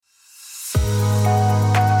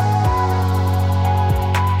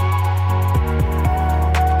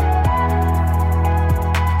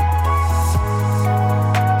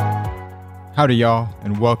Howdy, y'all,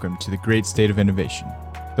 and welcome to the Great State of Innovation,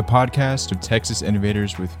 the podcast of Texas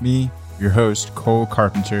innovators with me, your host, Cole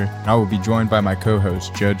Carpenter, and I will be joined by my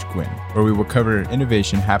co-host, Judge Gwynn, where we will cover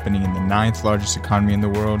innovation happening in the 9th largest economy in the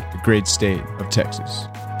world, the great state of Texas.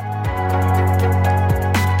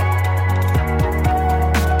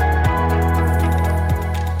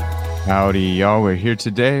 Howdy, y'all. We're here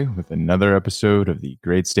today with another episode of the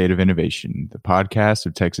Great State of Innovation, the podcast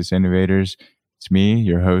of Texas innovators. It's me,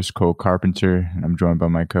 your host, Cole Carpenter, and I'm joined by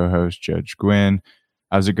my co-host, Judge Gwynn.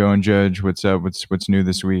 How's it going, Judge? What's up? What's new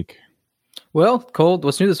this week? Well, Cole,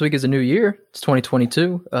 what's new this week is a new year. It's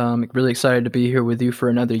 2022. Really excited to be here with you for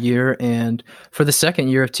another year and for the second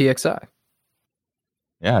year of TXI.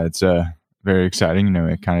 Yeah, it's very exciting.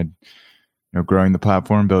 It kind of growing the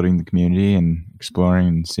platform, building the community, and exploring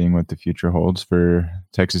and seeing what the future holds for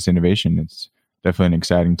Texas innovation. It's definitely an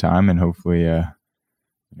exciting time, and hopefully,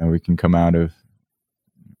 we can come into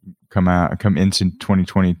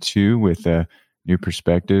 2022 with new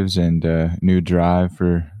perspectives and new drive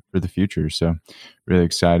for the future. So really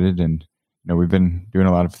excited. And, we've been doing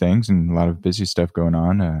a lot of things and a lot of busy stuff going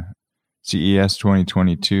on. CES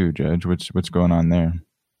 2022, Judge, what's going on there?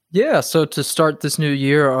 Yeah, so to start this new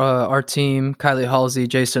year, our team, Kylie Halsey,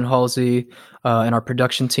 Jason Halsey, and our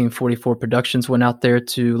production team, 44 Productions, went out there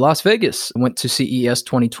to Las Vegas, went to CES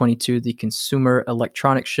 2022, the Consumer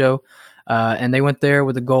Electronics Show. And they went there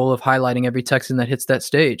with the goal of highlighting every Texan that hits that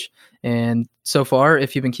stage. And so far,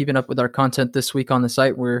 if you've been keeping up with our content this week on the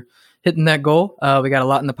site, we're hitting that goal. We got a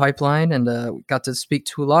lot in the pipeline, and we got to speak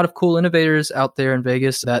to a lot of cool innovators out there in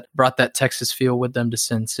Vegas that brought that Texas feel with them to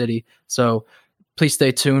Sin City. So please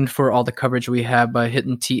stay tuned for all the coverage we have by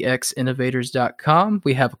hitting txinnovators.com.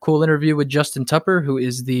 We have a cool interview with Justin Tupper, who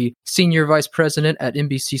is the Senior Vice President at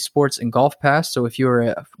NBC Sports and Golf Pass. So if you're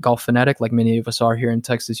a golf fanatic, like many of us are here in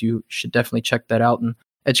Texas, you should definitely check that out and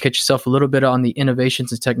educate yourself a little bit on the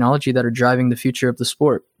innovations and technology that are driving the future of the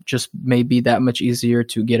sport. Just may be that much easier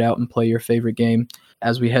to get out and play your favorite game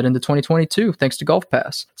as we head into 2022, thanks to Golf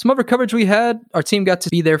Pass. Some other coverage we had, our team got to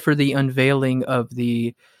be there for the unveiling of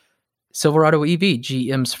the Silverado EV,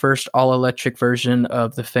 GM's first all-electric version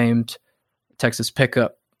of the famed Texas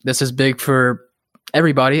pickup. This is big for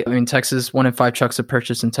everybody. I mean, Texas, 1 in 5 trucks are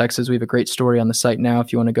purchased in Texas. We have a great story on the site now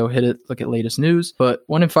if you want to go hit it, look at latest news. But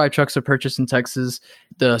 1 in 5 trucks are purchased in Texas.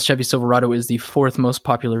 The Chevy Silverado is the 4th most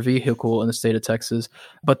popular vehicle in the state of Texas.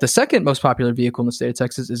 But the 2nd most popular vehicle in the state of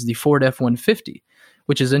Texas is the Ford F-150,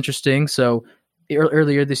 which is interesting. So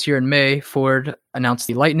earlier this year in May, Ford announced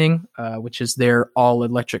the Lightning, which is their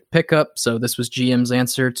all-electric pickup. So this was GM's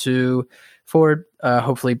answer to Ford,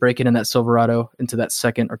 hopefully breaking in that Silverado into that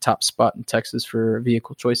 2nd or top spot in Texas for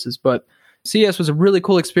vehicle choices. But CES was a really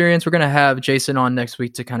cool experience. We're going to have Jason on next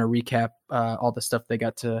week to kind of recap all the stuff they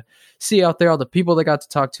got to see out there, all the people they got to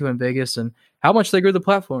talk to in Vegas, and how much they grew the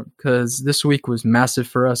platform, because this week was massive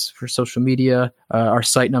for us for social media. Our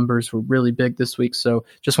site numbers were really big this week. So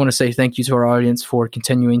just want to say thank you to our audience for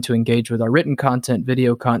continuing to engage with our written content,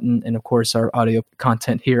 video content, and of course our audio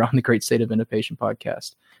content here on the Great State of Innovation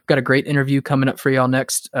podcast. Got a great interview coming up for y'all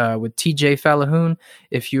next with TJ Falohun.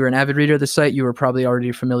 If you're an avid reader of the site, you are probably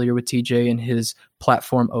already familiar with TJ and his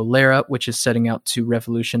platform Olera, which is setting out to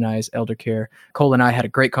revolutionize elder care. Cole and I had a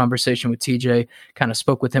great conversation with TJ, kind of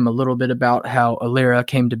spoke with him a little bit about how Olera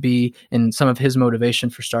came to be and some of his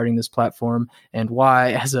motivation for starting this platform, and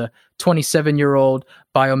why, as a 27-year-old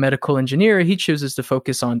biomedical engineer, he chooses to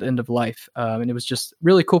focus on end of life. And it was just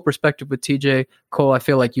really cool perspective with TJ. Cole, I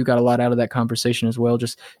feel like you got a lot out of that conversation as well,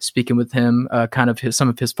 just speaking with him, kind of some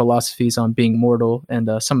of his philosophies on being mortal and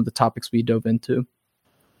some of the topics we dove into.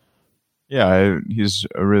 Yeah, he's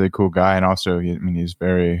a really cool guy, and also, he's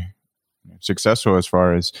very successful as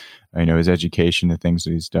far as his education, the things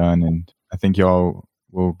that he's done, and I think y'all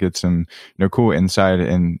will get some cool insight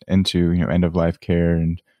into end of life care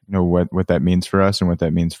and what that means for us and what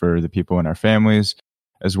that means for the people in our families,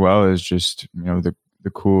 as well as just the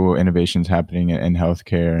cool innovations happening in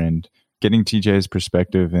healthcare. And getting TJ's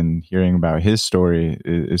perspective and hearing about his story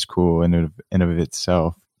is cool in and of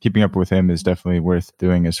itself. Keeping up with him is definitely worth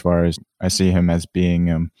doing, as far as I see him as being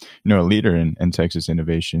a leader in Texas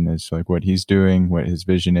innovation, is like what he's doing, what his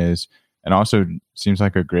vision is, and also seems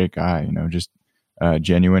like a great guy, just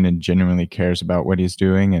genuine and genuinely cares about what he's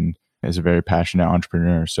doing, and is a very passionate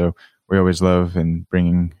entrepreneur. So we always love and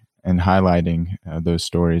bringing and highlighting those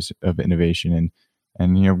stories of innovation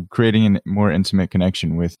and creating a more intimate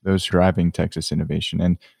connection with those driving Texas innovation.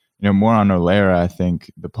 And more on Olera, I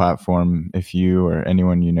think the platform, if you or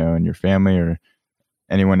anyone in your family or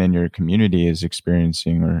anyone in your community is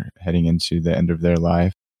experiencing or heading into the end of their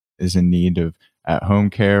life, is in need of at home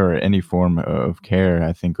care or any form of care,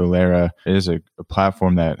 I think Olera is a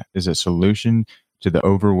platform that is a solution to the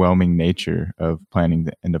overwhelming nature of planning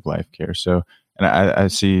the end of life care. So, and I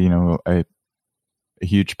see, a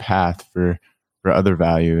huge path for other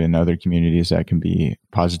value in other communities that can be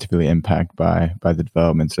positively impacted by the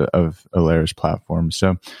developments of Olera's platform.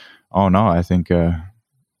 So, all in all, I think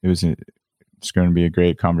it's going to be a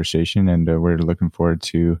great conversation, and we're looking forward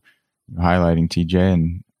to highlighting TJ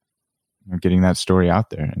and getting that story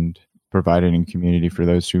out there and providing a community for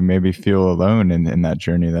those who maybe feel alone in that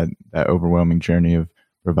journey, that overwhelming journey of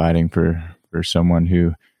providing for someone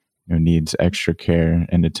who needs extra care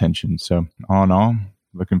and attention. So all in all,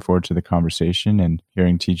 looking forward to the conversation and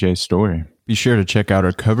hearing TJ's story. Be sure to check out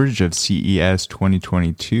our coverage of CES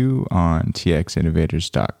 2022 on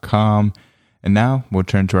txinnovators.com. And now we'll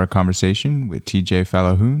turn to our conversation with TJ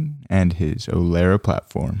Falohun and his Olera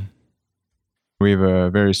platform. We have a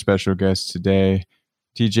very special guest today,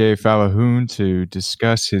 TJ Falohun, to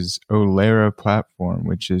discuss his Olera platform,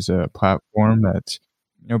 which is a platform that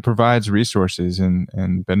provides resources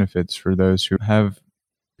and benefits for those who have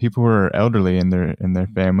people who are elderly in their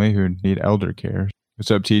family who need elder care. What's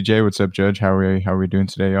up, TJ? What's up, Judge? How are we doing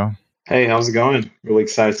today, y'all? Hey, how's it going? Really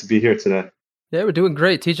excited to be here today. Yeah, we're doing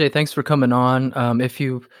great. TJ, thanks for coming on. If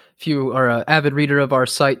you are an avid reader of our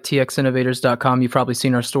site, txinnovators.com, you've probably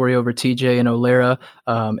seen our story over TJ and Olera,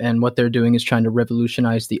 and what they're doing is trying to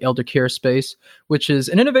revolutionize the elder care space, which is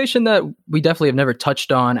an innovation that we definitely have never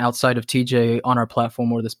touched on outside of TJ on our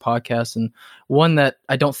platform or this podcast, and one that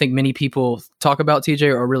I don't think many people talk about,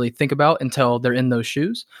 TJ, or really think about until they're in those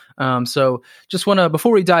shoes. So just want to,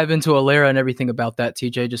 before we dive into Olera and everything about that,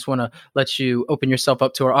 TJ, just want to let you open yourself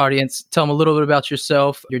up to our audience. Tell them a little bit about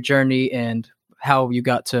yourself, your journey, and how you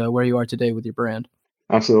got to where you are today with your brand.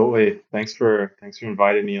 Absolutely. Thanks for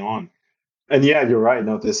inviting me on. And yeah, you're right.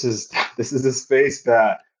 No, this is a space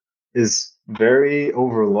that is very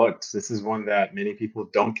overlooked. This is one that many people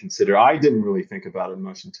don't consider. I didn't really think about it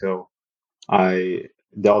much until I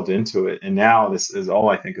delved into it, and now this is all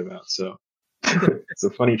I think about. So it's a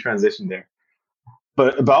funny transition there.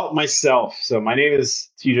 But about myself, so my name is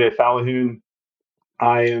TJ Falohun.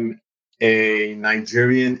 I am a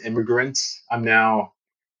Nigerian immigrant. I'm now,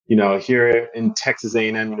 here in Texas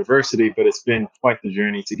A&M University, but it's been quite the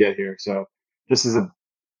journey to get here. So this is a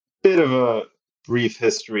bit of a brief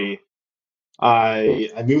history. I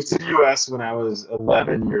moved to the U.S. when I was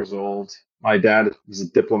 11 years old. My dad was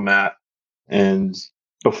a diplomat, and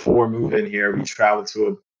before moving here, we traveled to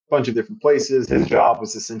a bunch of different places. His job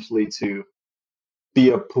was essentially to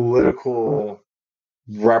be a political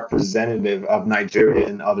representative of Nigeria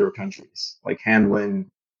in other countries, like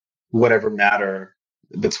handling whatever matter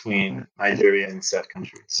between Nigeria and said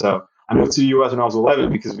country. So I moved to the US when I was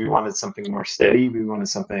 11 because we wanted something more steady. We wanted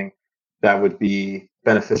something that would be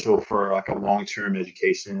beneficial for like a long-term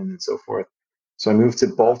education and so forth. So I moved to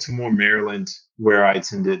Baltimore, Maryland, where I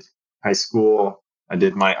attended high school. I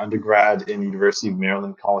did my undergrad in University of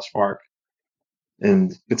Maryland, College Park.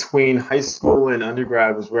 And between high school and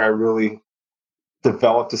undergrad was where I really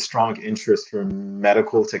developed a strong interest for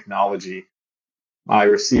medical technology. I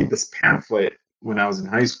received this pamphlet when I was in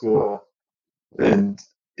high school, and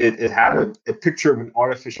it had a picture of an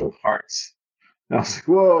artificial heart. And I was like,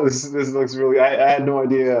 whoa, this looks really, I had no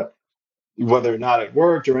idea whether or not it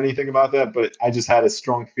worked or anything about that, but I just had a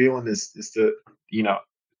strong feeling as to,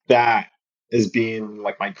 that as being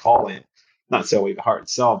like my calling, not necessarily the heart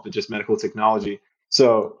itself, but just medical technology.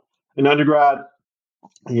 So in undergrad,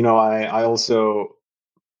 I also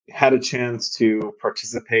had a chance to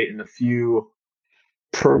participate in a few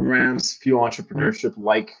programs, few entrepreneurship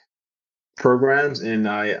like programs, and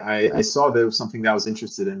I saw there was something that I was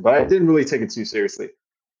interested in, but I didn't really take it too seriously.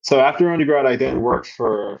 So after undergrad, I then worked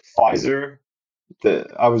for Pfizer.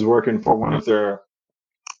 I was working for one of the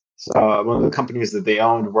companies that they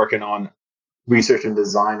owned, working on research and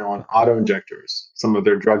design on auto injectors, some of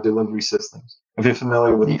their drug delivery systems. If you're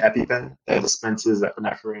familiar with the EpiPen that dispenses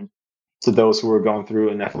epinephrine to those who were going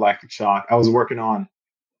through anaphylactic shock, I was working on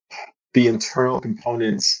the internal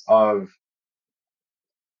components of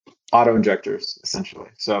auto injectors, essentially.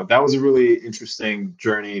 So that was a really interesting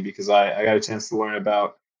journey because I got a chance to learn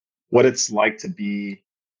about what it's like to be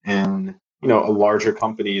in, a larger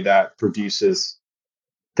company that produces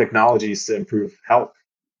technologies to improve health,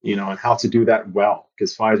 and how to do that well,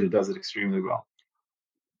 because Pfizer does it extremely well.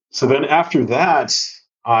 So then after that,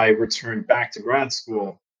 I returned back to grad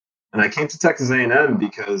school, and I came to Texas A&M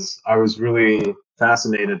because I was really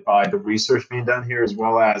fascinated by the research being done here, as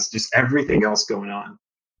well as just everything else going on.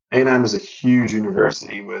 A&M is a huge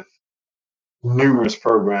university with numerous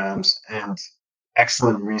programs, and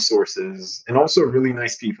excellent resources, and also really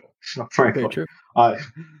nice people. Very Frankly, true. I,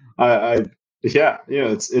 I, yeah,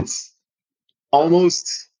 it's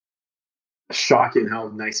almost shocking how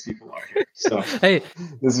nice people are here. So Hey,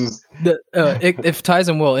 this is if ties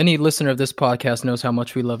in well, any listener of this podcast knows how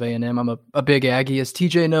much we love A&M. I'm a big Aggie, as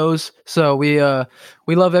TJ knows. So we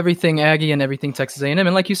love everything Aggie and everything Texas A&M.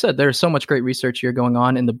 And like you said, there's so much great research here going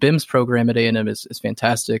on, and the BIMS program at A&M is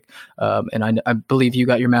fantastic. And I believe you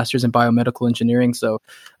got your master's in biomedical engineering. So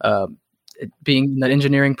being in that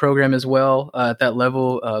engineering program as well at that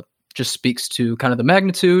level just speaks to kind of the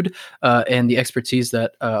magnitude and the expertise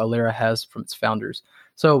that Olera has from its founders.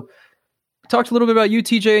 So talked a little bit about you,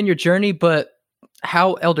 TJ, and your journey, but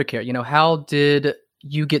how eldercare, how did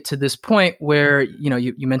you get to this point where,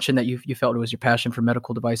 you mentioned that you felt it was your passion for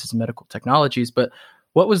medical devices and medical technologies, but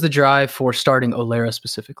what was the drive for starting Olera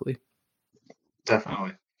specifically?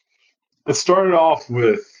 definitely. It started off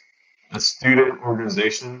with a student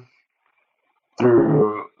organization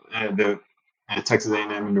through the Texas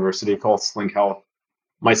A&M University called Sling Health.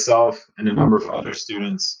 Myself and a number of other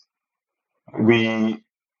students, we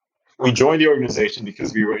joined the organization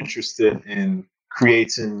because we were interested in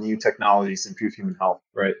creating new technologies to improve human health,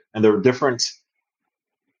 right? And there were different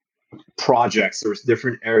projects, there was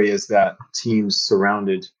different areas that teams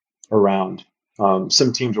surrounded around.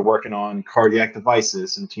 Some teams were working on cardiac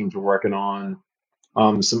devices, some teams were working on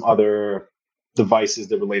some other devices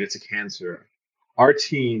that related to cancer. Our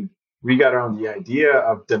team, we got on the idea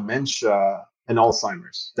of dementia and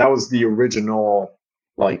Alzheimer's. That was the original,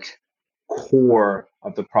 like, core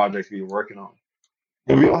of the project we were working on.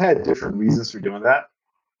 And we all had different reasons for doing that.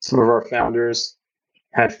 Some of our founders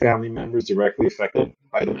had family members directly affected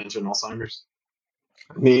by dementia and Alzheimer's.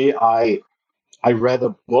 Me, I read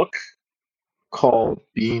a book called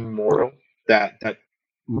Being Mortal that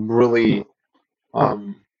really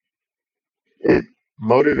um, it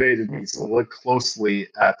motivated me to look closely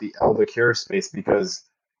at the elder care space because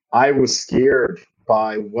I was scared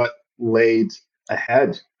by what laid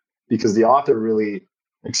ahead because the author really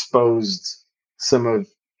exposed some of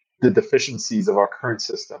the deficiencies of our current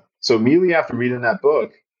system. So immediately after reading that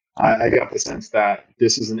book, I got the sense that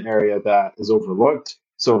this is an area that is overlooked.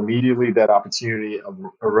 So immediately that opportunity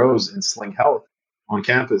arose in Sling Health on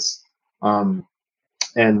campus.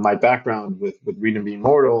 And my background with Reading Being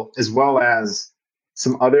Mortal, as well as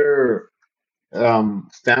some other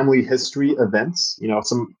family history events.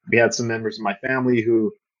 We had some members of my family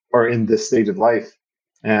who are in this stage of life,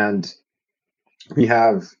 and we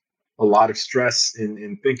have a lot of stress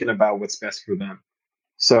in thinking about what's best for them.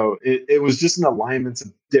 So it was just an alignment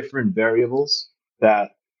of different variables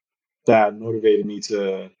that motivated me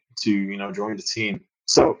to join the team.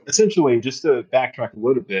 So essentially, just to backtrack a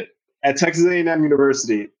little bit, at Texas A&M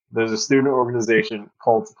University, there's a student organization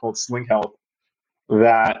called Sling Health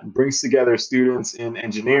that brings together students in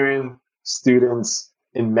engineering, students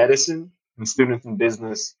in medicine, and students in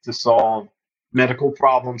business to solve medical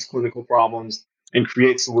problems, clinical problems, and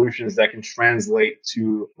create solutions that can translate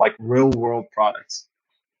to like real world products.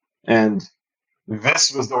 And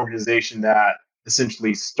this was the organization that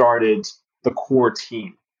essentially started the core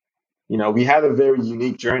team. We had a very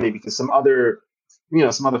unique journey because some other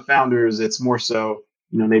founders, it's more so,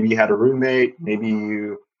 maybe you had a roommate, maybe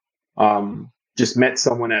you just met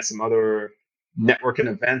someone at some other networking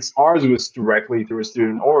events. Ours was directly through a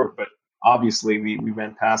student org, but obviously we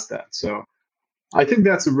went past that. So I think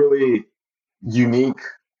that's a really unique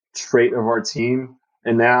trait of our team.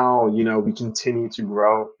 And now, we continue to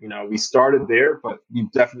grow. We started there, but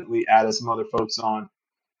we've definitely added some other folks on.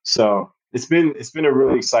 So it's been a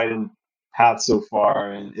really exciting path so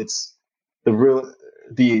far, and it's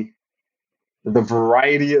the the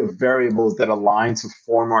variety of variables that align to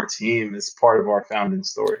form our team is part of our founding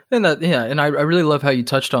story. And I really love how you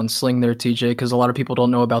touched on Sling there, TJ, because a lot of people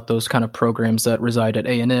don't know about those kind of programs that reside at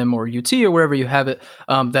A&M or UT or wherever you have it,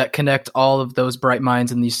 that connect all of those bright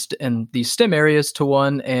minds in these STEM areas to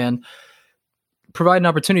one and provide an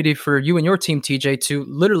opportunity for you and your team, TJ, to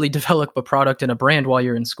literally develop a product and a brand while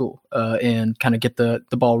you're in school and kind of get the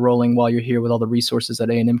ball rolling while you're here with all the resources that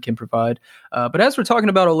A&M can provide. But as we're talking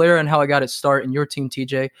about Olera and how I got its start and your team,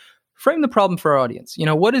 TJ, frame the problem for our audience.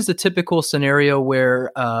 What is the typical scenario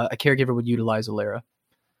where a caregiver would utilize Olera?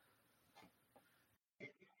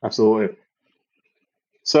 Absolutely.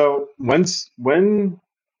 So when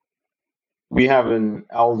we have an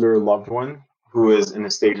elder loved one who is in a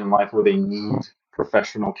stage in life where they need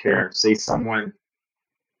professional care, say someone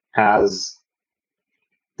has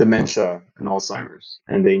dementia and Alzheimer's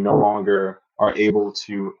and they no longer are able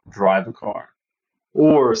to drive a car,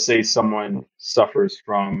 or say someone suffers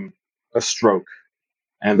from a stroke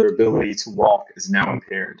and their ability to walk is now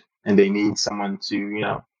impaired, and they need someone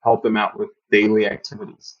to, help them out with daily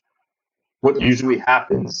activities. What usually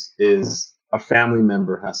happens is a family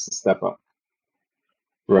member has to step up,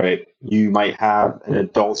 right? You might have an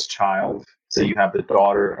adult's child, say you have the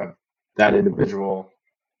daughter of that individual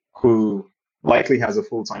who likely has a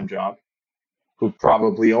full-time job, who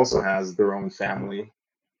probably also has their own family.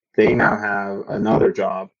 They now have another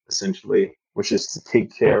job, essentially, which is to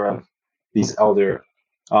take care of these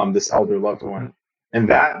this elder loved one. And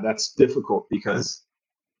that's difficult because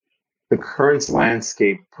the current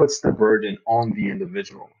landscape puts the burden on the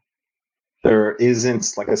individual. There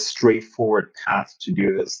isn't like a straightforward path to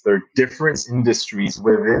do this. There are different industries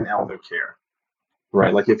within elder care,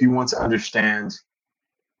 right? Like if you want to understand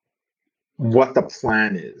what the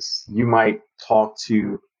plan is, you might talk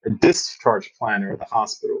to a discharge planner at the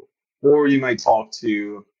hospital, or you might talk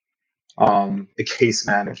to a case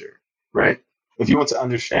manager, right? If you want to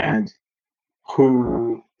understand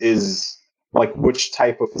who is like which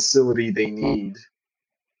type of facility they need,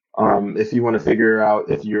 if you want to figure out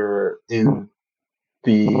if you're in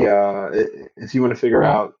if you want to figure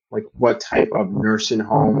out like what type of nursing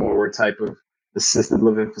home or what type of assisted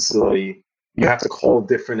living facility, you have to call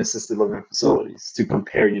different assisted living facilities to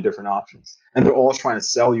compare your different options, and they're all trying to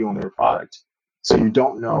sell you on their product, so you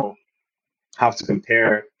don't know how to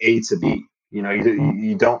compare A to B.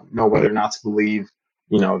 You don't know whether or not to believe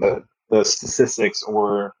the statistics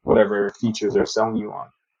or whatever features they're selling you on.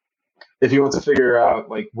 If you want to figure out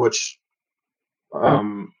like which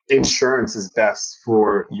insurance is best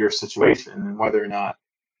for your situation and whether or not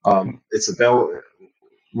it's available,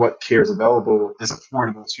 what care is available is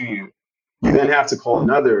affordable to you, you then have to call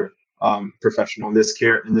another professional. In this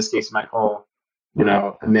case, you might call a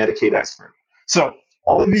Medicaid expert. So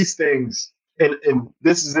all of these things, and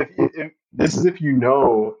this is if you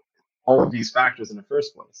know all of these factors in the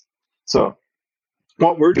first place. So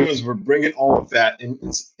what we're doing is we're bringing all of that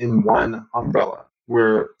in one umbrella.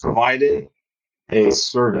 We're providing a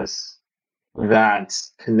service that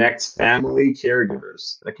connects family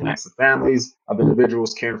caregivers, that connects the families of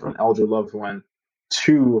individuals caring for an elder loved one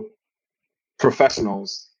to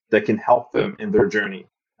professionals that can help them in their journey.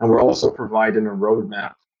 And we're also providing a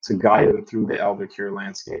roadmap to guide them through the elder care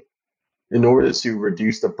landscape in order to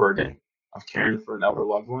reduce the burden of caring for an elder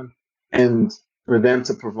loved one and for them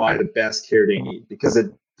to provide the best care they need, because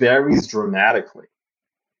it varies dramatically,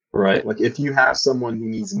 right? Like if you have someone who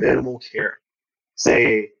needs minimal care,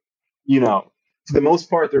 say, for the most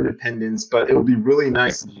part, they're dependents, but it would be really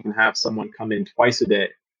nice if you can have someone come in twice a day,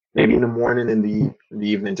 maybe in the morning and in the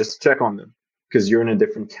evening, just to check on them because you're in a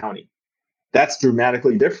different county. That's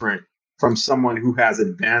dramatically different from someone who has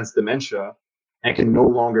advanced dementia and can no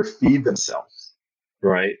longer feed themselves,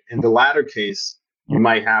 right? In the latter case, you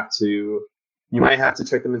might have to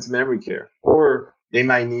check them into memory care, or they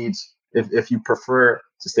might need, if you prefer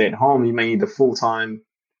to stay at home, you might need the full-time,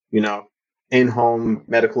 in-home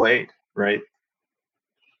medical aid, right?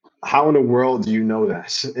 How in the world do you know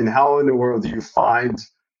that? And how in the world do you find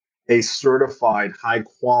a certified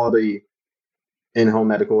high-quality in-home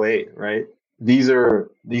medical aid, right? These are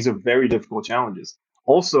very difficult challenges.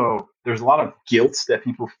 Also, there's a lot of guilt that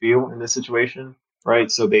people feel in this situation,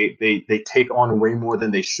 right? So they take on way more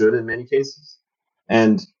than they should in many cases.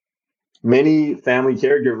 And many family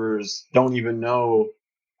caregivers don't even know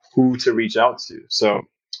who to reach out to. So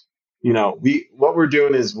what we're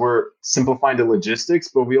doing is we're simplifying the logistics,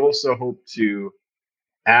 but we also hope to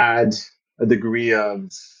add a degree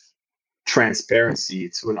of transparency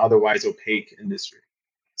to an otherwise opaque industry.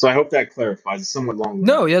 So I hope that clarifies. It's somewhat long.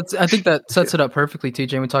 No, yeah, I think that sets it up perfectly,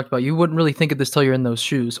 TJ. We talked about you wouldn't really think of this till you're in those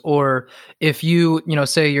shoes, or if you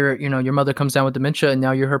say your mother comes down with dementia and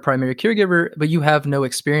now you're her primary caregiver, but you have no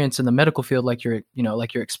experience in the medical field, like you're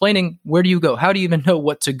explaining. Where do you go? How do you even know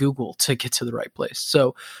what to Google to get to the right place?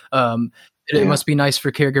 So, it must be nice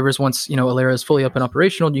for caregivers once Olera is fully up and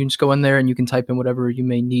operational. You can just go in there and you can type in whatever you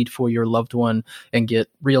may need for your loved one and get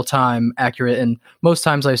real time, accurate, and most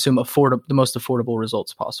times I assume the most affordable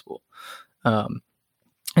results possible. And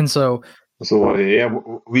so,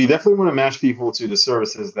 we definitely want to match people to the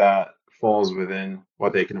services that falls within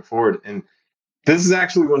what they can afford. And this is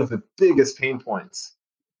actually one of the biggest pain points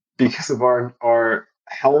because of our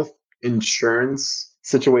health insurance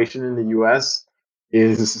situation in the U.S.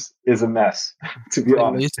 is a mess, to be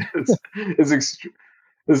honest.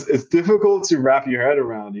 It's difficult to wrap your head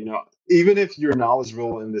around. Even if you're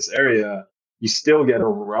knowledgeable in this area, you still get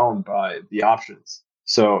overwhelmed by the options.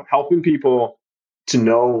 So helping people to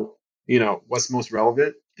know, what's most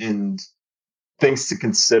relevant and things to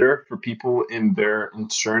consider for people in their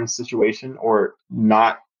insurance situation or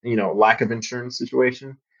not lack of insurance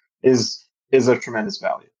situation is a tremendous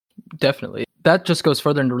value. Definitely. That just goes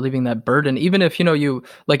further into relieving that burden. Even if, you,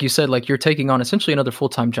 like you said, like you're taking on essentially another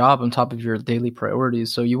full-time job on top of your daily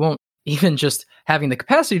priorities. So you won't even just having the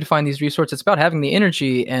capacity to find these resources. It's about having the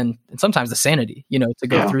energy and sometimes the sanity, to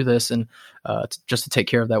go through this and just to take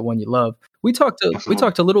care of that one you love. We talked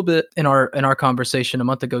a little bit in our conversation a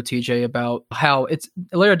month ago, TJ, about how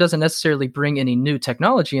Olera doesn't necessarily bring any new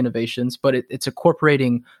technology innovations, but it's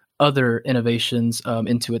incorporating other innovations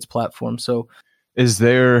into its platform. So is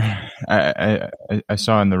there, I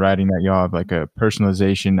saw in the writing that y'all have like a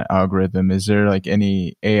personalization algorithm. Is there like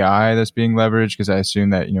any AI that's being leveraged? Because I assume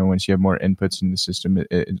that, once you have more inputs in the system,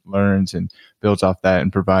 it learns and builds off that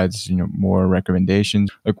and provides, more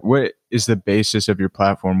recommendations. Like, what is the basis of your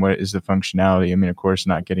platform? What is the functionality? I mean, of course,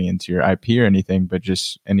 not getting into your IP or anything, but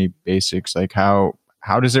just any basics, like how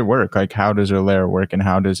does it work? Like, how does Olera work and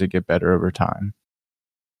how does it get better over time?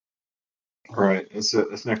 Right. That's an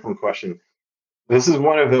excellent question. This is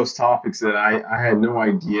one of those topics that I had no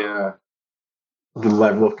idea the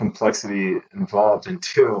level of complexity involved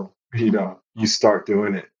until, you start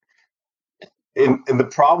doing it. And the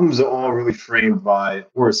problems are all really framed by,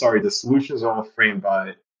 the solutions are all framed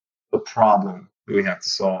by the problem that we have to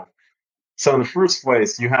solve. So in the first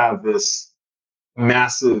place, you have this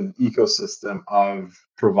massive ecosystem of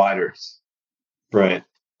providers, right?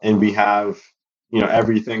 And we have,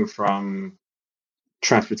 everything from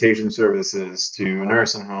transportation services to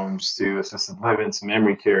nursing homes to assisted living to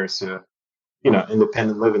memory care to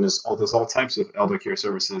independent living. There's all types of elder care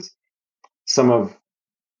services, some of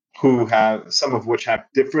which have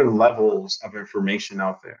different levels of information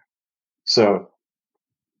out there. So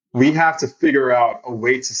we have to figure out a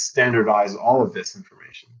way to standardize all of this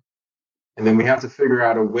information, and then we have to figure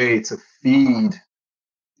out a way to feed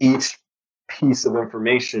each piece of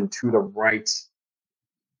information to the right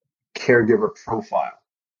caregiver profile.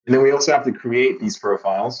 And then we also have to create these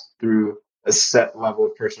profiles through a set level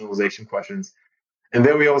of personalization questions. And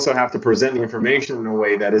then we also have to present the information in a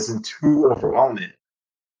way that isn't too overwhelming,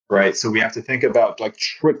 right? So we have to think about like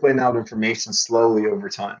trickling out information slowly over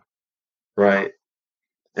time, right?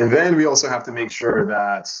 And then we also have to make sure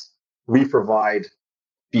that we provide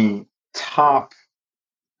the top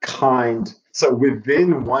kind. So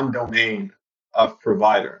within one domain of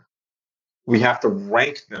provider, we have to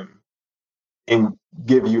rank them and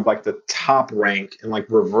give you like the top rank in like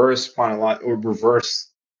reverse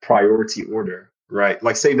priority order, right?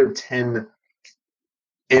 Like say there are 10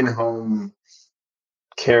 in-home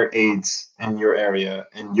care aides in your area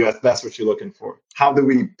and that's what you're looking for. How do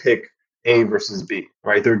we pick A versus B,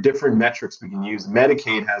 right? There are different metrics we can use.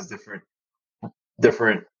 Medicaid has different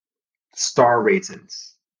star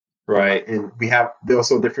ratings, right? And there are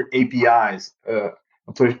also different APIs,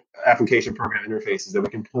 application program interfaces that we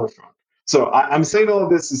can pull from. So I'm saying all of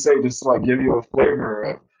this to say, just to like give you a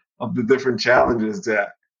flavor of the different challenges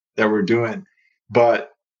that we're doing.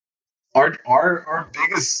 But our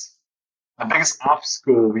biggest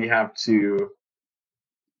obstacle we have to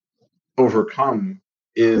overcome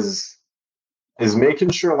is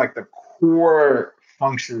making sure like the core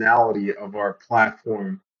functionality of our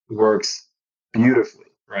platform works beautifully,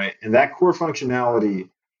 right? And that core functionality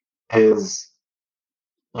is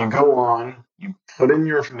you go on, you put in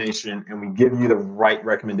your information, and we give you the right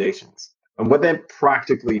recommendations. And what that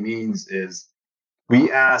practically means is we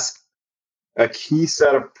ask a key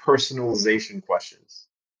set of personalization questions,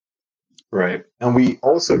 right? And we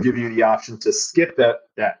also give you the option to skip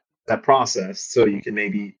that process so you can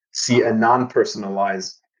maybe see a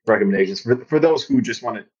non-personalized recommendations for those who just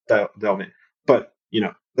want to delve in. But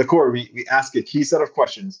the core, we ask a key set of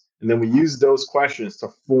questions, and then we use those questions to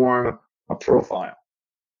form a profile.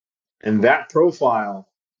 And that profile,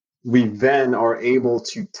 we then are able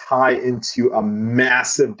to tie into a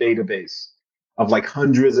massive database of like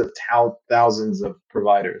hundreds of thousands of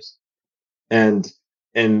providers, and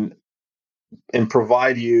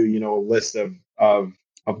provide you, a list of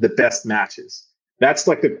the best matches. That's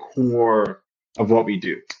like the core of what we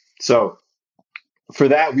do. So for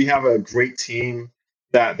that, we have a great team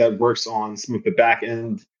that works on some of the back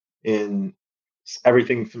end in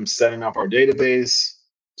everything from setting up our database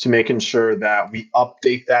to making sure that we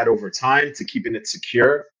update that over time to keeping it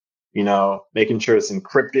secure, making sure it's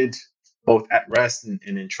encrypted both at rest and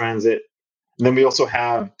in transit. And then we also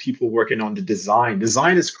have people working on the design.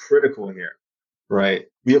 Design is critical here, right?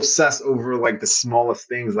 We obsess over like the smallest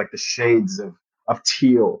things, like the shades of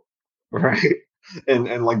teal, right?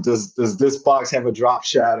 And like, does this box have a drop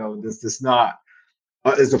shadow? Does this not?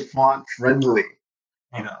 Is the font friendly?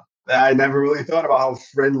 I never really thought about how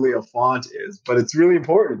friendly a font is, but it's really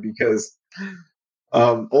important because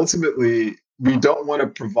Ultimately, we don't want to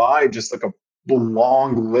provide just like a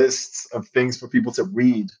long list of things for people to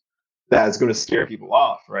read that's going to scare people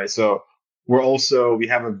off, right? So we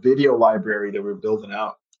have a video library that we're building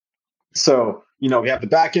out. So, we have the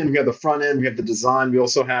back end, we have the front end, we have the design. We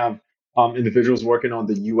also have individuals working on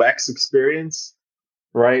the UX experience,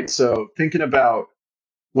 right? So thinking about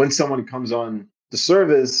when someone comes on the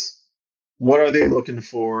service, what are they looking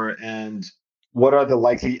for, and what are the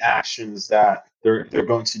likely actions that they're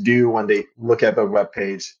going to do when they look at the web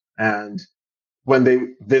page, and when they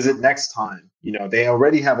visit next time, they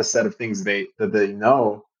already have a set of things that they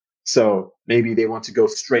know. So maybe they want to go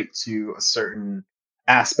straight to a certain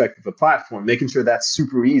aspect of the platform, making sure that's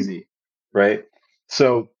super easy, right?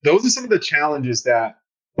 So those are some of the challenges that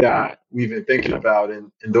we've been thinking about,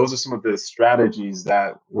 and those are some of the strategies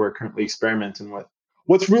that we're currently experimenting with.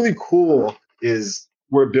 What's really cool is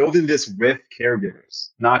we're building this with caregivers,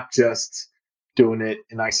 not just doing it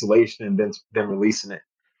in isolation and then releasing it.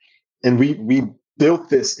 And we built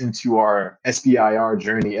this into our SBIR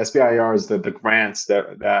journey. SBIR is the grants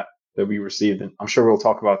that we received, and I'm sure we'll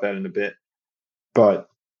talk about that in a bit. But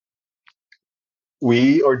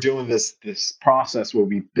we are doing this process where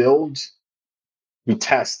we build, we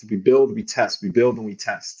test, we build, we test, we build, and we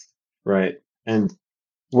test, right? And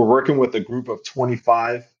we're working with a group of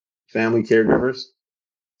 25 family caregivers,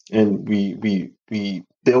 and we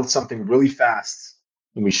build something really fast,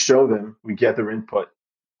 and we show them, we get their input,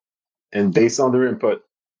 and based on their input,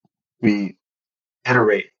 we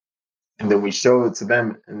iterate, and then we show it to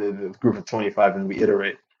them in the group of 25, and we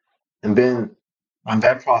iterate. And then on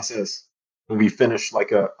that process, when we finish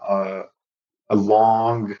like a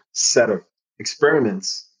long set of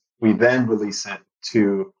experiments, we then release it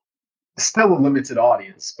to still a limited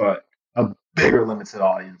audience, but a bigger limited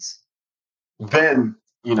audience. Then,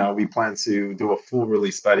 we plan to do a full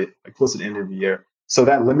release by close to the end of the year. So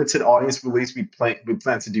that limited audience release, we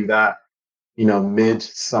plan to do that,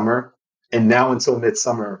 mid-summer. And now until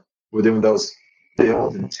midsummer, we're doing those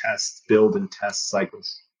build and test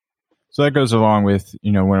cycles. So that goes along with,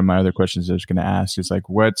 one of my other questions I was going to ask is like,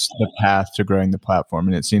 what's the path to growing the platform?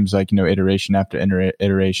 And it seems like, iteration after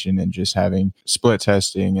iteration and just having split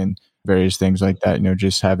testing and various things like that,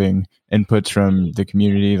 just having inputs from the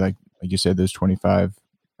community, like you said, those 25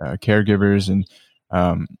 caregivers. And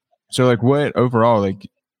so like what overall, like,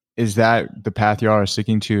 is that the path y'all are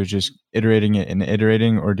sticking to, is just iterating it and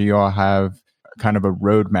iterating, or do y'all have kind of a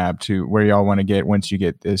roadmap to where y'all want to get once you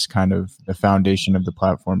get this kind of the foundation of the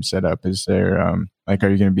platform set up? Is there are you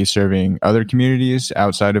going to be serving other communities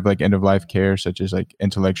outside of like end of life care, such as like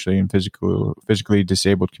intellectually and physically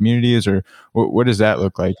disabled communities, or what does that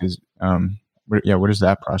look like? What does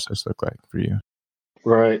that process look like for you?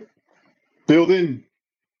 Right. Building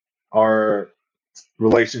our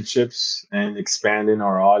relationships and expanding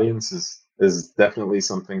our audience is definitely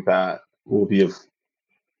something that will be of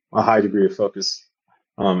a high degree of focus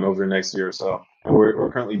over the next year or so. And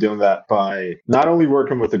we're currently doing that by not only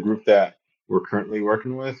working with the group that we're currently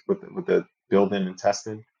working with the building and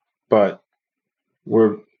testing, but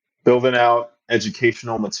we're building out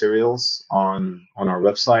educational materials on our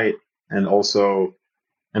website, and also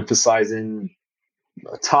emphasizing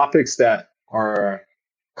topics that are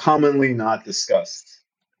commonly not discussed,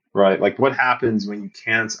 right? Like what happens when you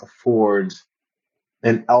can't afford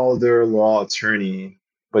an elder law attorney,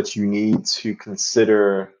 but you need to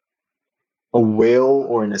consider a will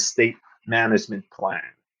or an estate management plan,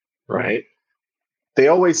 right? They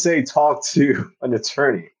always say talk to an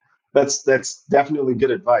attorney. That's definitely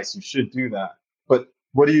good advice. You should do that. But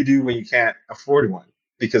what do you do when you can't afford one?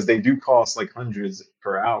 Because they do cost like hundreds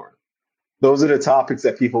per hour. Those are the topics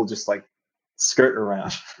that people just like skirt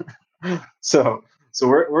around. so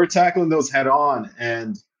we're tackling those head on,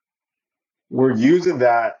 and we're using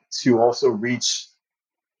that to also reach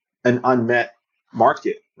an unmet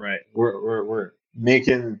market, right? We're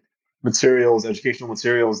making materials, educational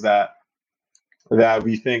materials that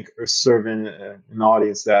we think are serving an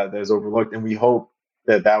audience that is overlooked, and we hope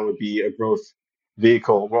that would be a growth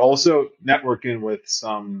vehicle. We're also networking with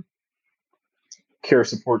some care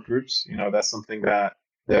support groups. That's something that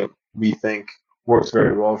we think works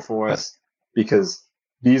very well for us, because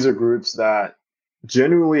these are groups that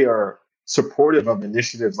genuinely are supportive of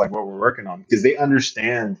initiatives like what we're working on, because they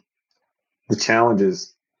understand the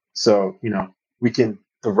challenges. So, we can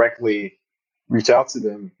directly reach out to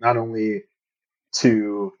them, not only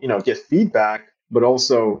to, get feedback, but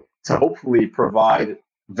also to hopefully provide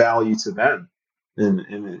value to them in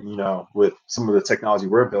with some of the technology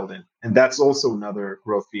we're building. And that's also another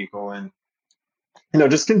growth vehicle. And,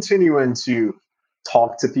 just continuing to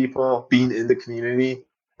talk to people, being in the community,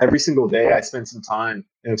 every single day I spend some time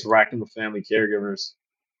interacting with family caregivers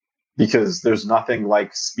because there's nothing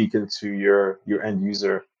like speaking to your end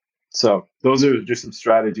user. So those are just some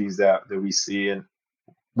strategies that we see, and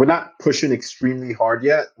we're not pushing extremely hard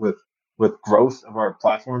yet with growth of our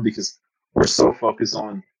platform because we're so focused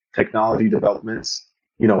on technology developments,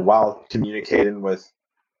 while communicating with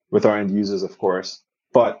our end users, of course.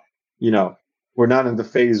 But we're not in the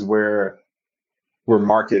phase where we're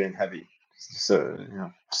marketing heavy, so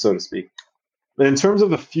to speak. But in terms of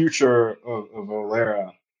the future of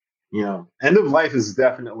Olera, end of life is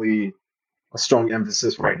definitely a strong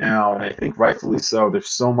emphasis right now, and I think rightfully so. There's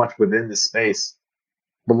so much within this space.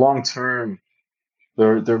 But long term,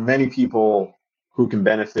 there are many people who can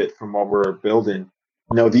benefit from what we're building.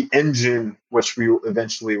 The engine which we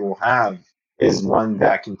eventually will have is one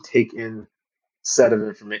that can take in set of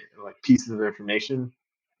information, like pieces of information,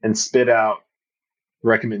 and spit out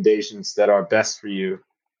recommendations that are best for you,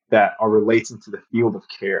 that are relating to the field of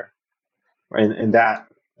care, right? And that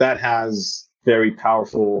has very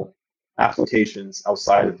powerful applications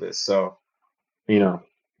outside of this. So,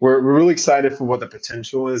 we're really excited for what the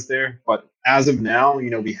potential is there. But as of now,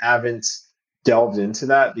 we haven't delved into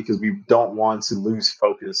that because we don't want to lose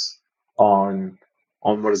focus on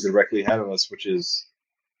what is directly ahead of us, which is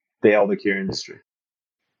the elder care industry.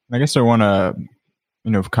 I guess I want to,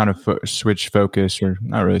 kind of switch focus, or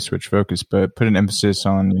not really switch focus, but put an emphasis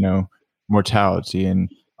on, mortality. And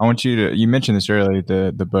I want you mentioned this earlier,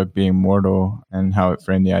 the book being mortal and how it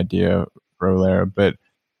framed the idea for Olera, but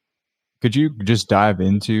could you just dive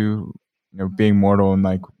into, being mortal and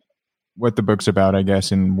like what the book's about, I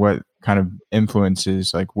guess, and what kind of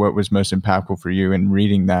influences, like what was most impactful for you in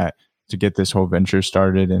reading that to get this whole venture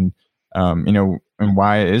started, and and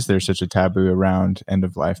why is there such a taboo around end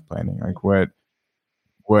of life planning? Like what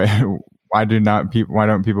why don't people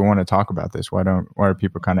want to talk about this? Why are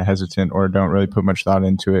people kind of hesitant or don't really put much thought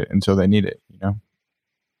into it until they need it?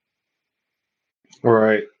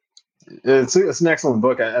 Right. It's an excellent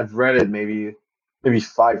book. I've read it maybe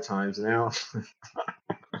 5 times now.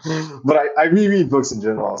 But I reread books in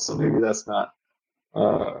general, so maybe that's not.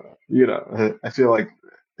 I feel like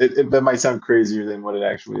that might sound crazier than what it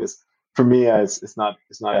actually is. For me, it's not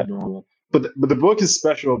abnormal. But the book is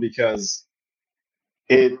special because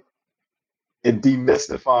it it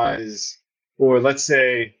demystifies, or let's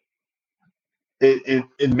say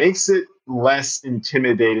it makes it less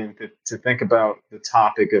intimidating to think about the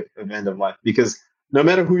topic of end of life, because no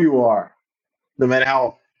matter who you are, no matter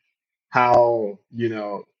how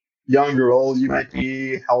young or old you might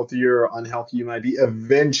be, healthier or unhealthy you might be,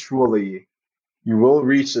 eventually you will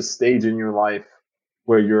reach a stage in your life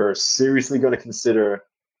where you're seriously going to consider,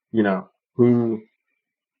 who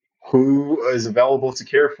is available to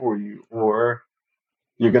care for you, or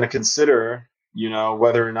you're going to consider,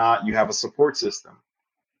 whether or not you have a support system.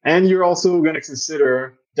 And you're also going to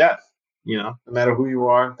consider death. No matter who you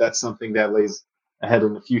are, that's something that lays ahead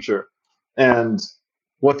in the future. And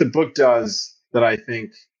what the book does that I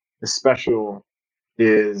think is special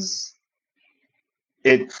is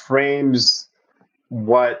it frames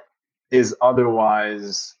what is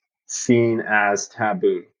otherwise seen as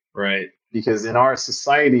taboo, right? Because in our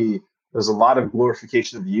society, there's a lot of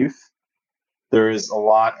glorification of youth. There is a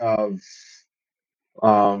lot of,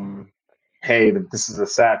 hey, this is a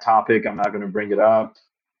sad topic, I'm not going to bring it up.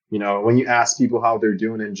 When you ask people how they're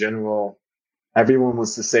doing in general, everyone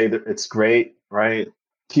wants to say that it's great, right?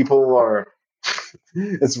 People are,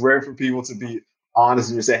 it's rare for people to be honest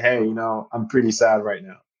and just say, hey, I'm pretty sad right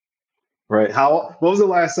now, right? What was the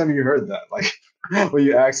last time you heard that? Like, when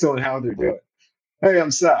you ask someone how they're doing, hey,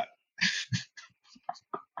 I'm sad.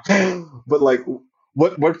 But like,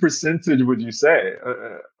 what percentage would you say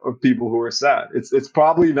of people who are sad? It's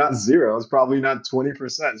probably not zero. It's probably not 20%.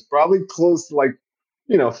 It's probably close to like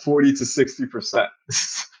 40 to 60%.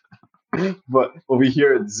 but we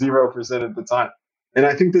hear it 0% of the time. And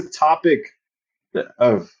I think this topic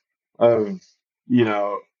of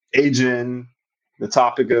aging, the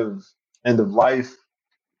topic of end of life,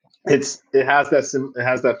 it has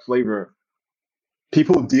that flavor.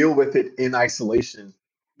 People deal with it in isolation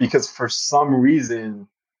because for some reason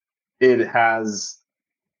it has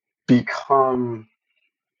become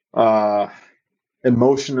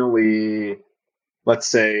emotionally, let's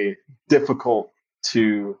say, difficult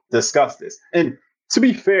to discuss this. And to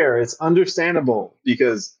be fair, it's understandable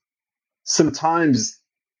because sometimes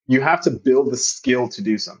you have to build the skill to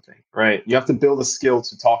do something, right? You have to build a skill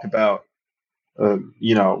to talk about,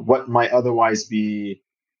 what might otherwise be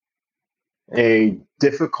a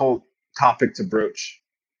difficult topic to broach,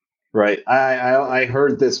 right? I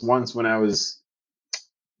heard this once when I was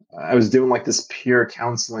I was doing like this peer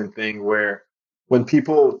counseling thing where when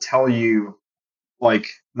people tell you, like,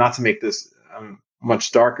 not to make this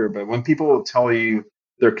much darker, but when people tell you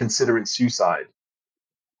they're considering suicide,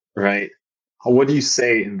 right? What do you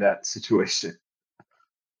say in that situation?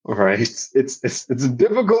 Right? It's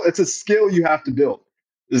difficult. It's a skill you have to build.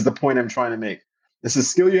 Is the point I'm trying to make? It's a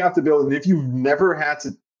skill you have to build, and if you've never had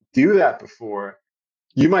to do that before,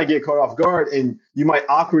 you might get caught off guard, and you might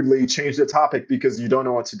awkwardly change the topic because you don't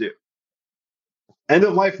know what to do. End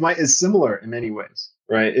of life might is similar in many ways,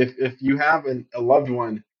 right? If you have a loved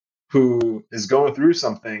one who is going through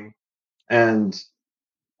something and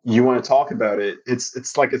you want to talk about it,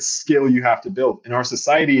 it's like a skill you have to build, and our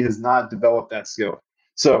society has not developed that skill.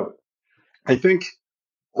 So I think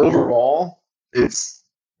overall, this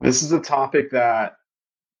is a topic that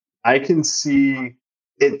I can see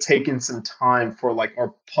it taking some time for like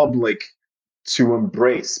our public to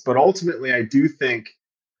embrace, but ultimately, I do think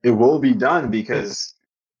it will be done because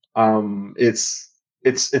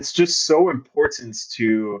it's just so important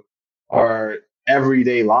to our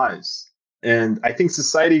everyday lives, and I think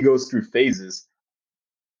society goes through phases.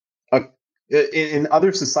 Uh, in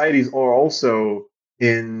other societies, or also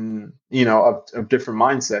in of different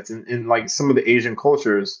mindsets, in like some of the Asian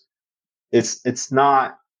cultures, it's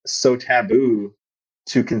not so taboo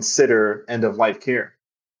to consider end of life care,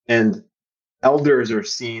 and elders are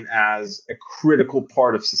seen as a critical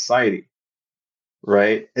part of society,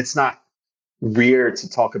 right? It's not weird to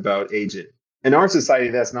talk about aging. In our society,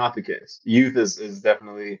 that's not the case. Youth is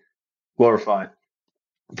definitely glorified.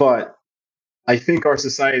 But I think our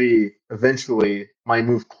society eventually might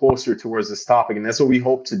move closer towards this topic, and that's what we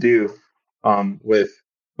hope to do with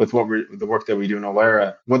the work that we do in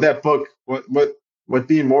Olera. What that book, what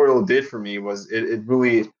Being Immortal did for me was it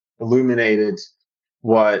really illuminated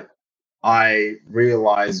what I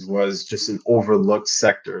realized was just an overlooked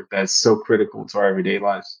sector that's so critical to our everyday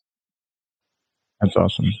lives. That's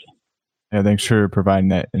awesome. Yeah, thanks for providing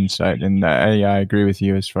that insight. And yeah, I agree with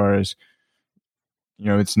you as far as,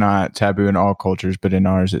 it's not taboo in all cultures, but in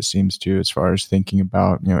ours it seems to, as far as thinking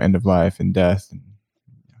about, end of life and death, and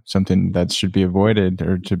something that should be avoided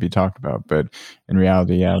or to be talked about. But in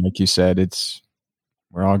reality, yeah, like you said,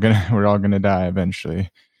 we're all gonna die eventually.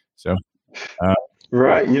 So uh,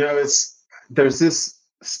 Right. There's this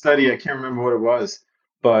study, I can't remember what it was,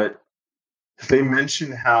 but they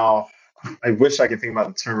mentioned how, I wish I could think about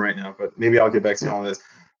the term right now, but maybe I'll get back to you on this.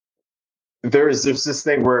 There's this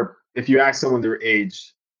thing where if you ask someone their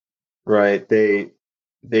age, right, they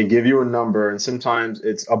give you a number, and sometimes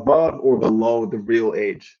it's above or below the real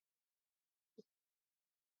age.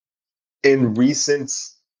 In recent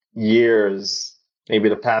years, maybe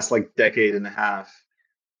the past like decade and a half,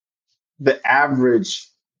 the average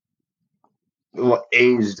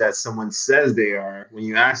age that someone says they are when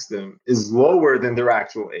you ask them is lower than their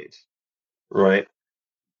actual age, right?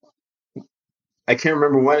 I can't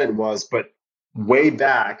remember when it was, but way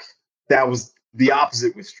back, that was the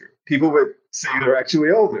opposite was true. People would say they're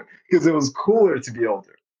actually older because it was cooler to be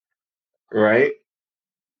older, right?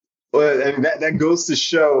 Well, and that goes to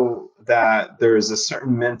show that there's a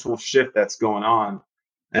certain mental shift that's going on.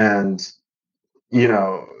 And,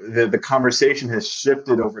 the conversation has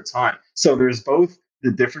shifted over time. So there's both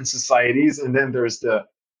the different societies, and then there's the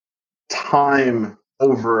time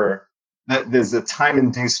over there's a time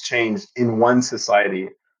induced change in one society.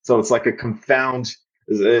 So it's like a confound,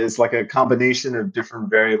 it's like a combination of different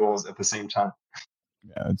variables at the same time.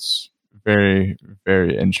 yeah, it's very,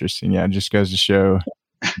 very interesting. Yeah, it just goes to show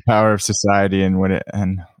the power of society and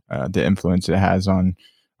the influence it has on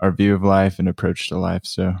our view of life and approach to life.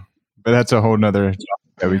 So, but that's a whole nother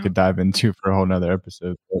topic that we could dive into for a whole nother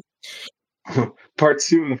episode. Part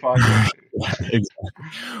 2 of the podcast.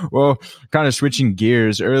 Exactly. Well, kind of switching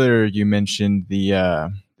gears. Earlier, you mentioned the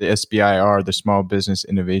SBIR, the Small Business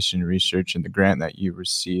Innovation Research, and the grant that you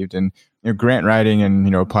received. And grant writing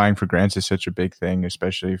and applying for grants is such a big thing,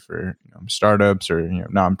 especially for startups or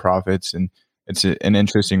nonprofits. And it's an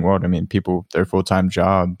interesting world. I mean, people, their full-time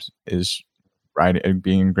job is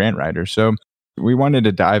being a grant writer. So we wanted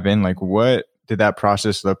to dive in, like, what did that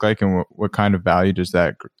process look like, and what kind of value does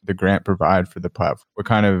the grant provide for the platform? What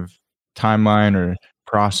kind of timeline or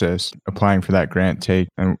process applying for that grant take,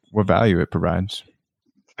 and what value it provides?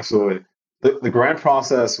 Absolutely. The grant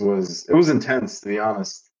process was intense, to be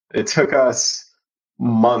honest. It took us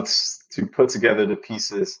months to put together the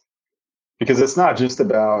pieces, because it's not just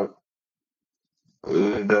about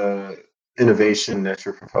the innovation that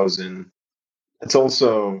you're proposing. It's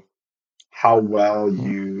also how well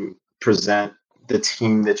you present the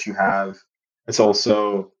team that you have. It's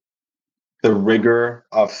also the rigor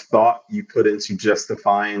of thought you put into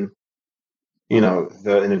justifying,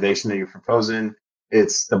 the innovation that you're proposing.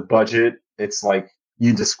 It's the budget. It's like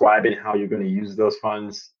you describing how you're going to use those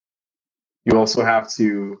funds. You also have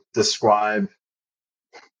to describe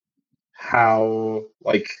how,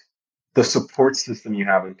 like, the support system you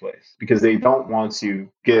have in place, because they don't want to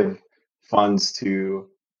give funds to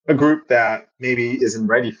a group that maybe isn't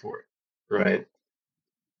ready for it, right?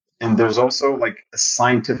 And there's also like a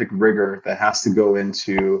scientific rigor that has to go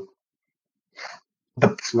into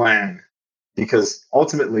the plan, because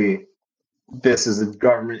ultimately this is a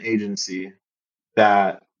government agency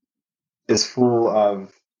that is full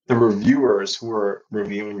of the reviewers who are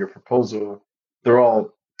reviewing your proposal. They're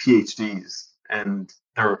all PhDs and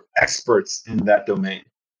they're experts in that domain.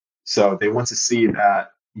 So they want to see that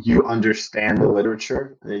you understand the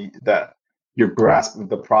literature, that your grasp of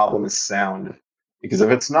the problem is sound. Because if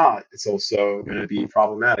it's not, it's also going to be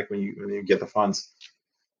problematic when you get the funds.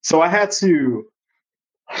 So I had to,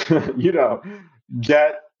 you know,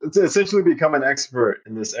 get to essentially become an expert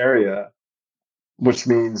in this area, which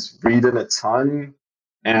means reading a ton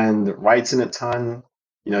and writing a ton,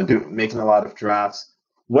 making a lot of drafts.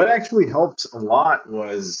 What actually helped a lot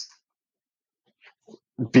was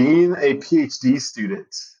being a PhD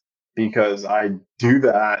student, because I do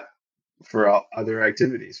that for other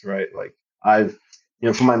activities, right? Like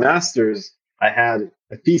for my master's, I had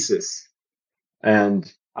a thesis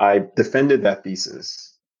and I defended that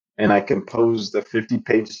thesis and I composed a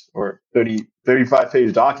 50-page or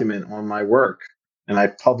 35-page document on my work, and I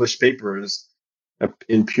published papers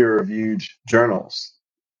in peer-reviewed journals.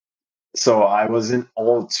 So I wasn't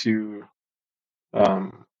all too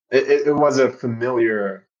it was a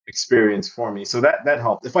familiar experience for me. So that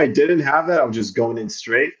helped. If I didn't have that, I was just going in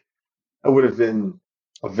straight, it would have been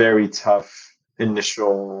a very tough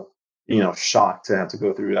initial, shock to have to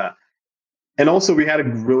go through that. And also we had a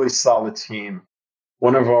really solid team.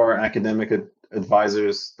 One of our academic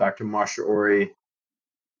advisors, Dr. Marsha Ori,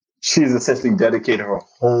 she's essentially dedicated her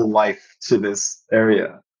whole life to this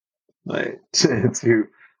area, like to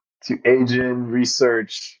aging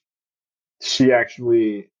research. She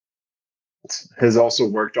actually has also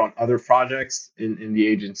worked on other projects in the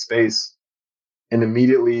agent space. And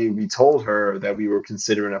immediately we told her that we were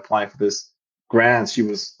considering applying for this grant. She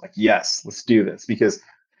was like, yes, let's do this. Because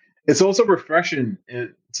it's also refreshing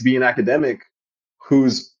to be an academic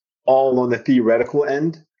who's all on the theoretical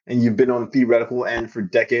end, and you've been on the theoretical end for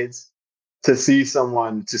decades, to see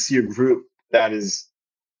a group that is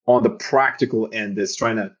on the practical end, that's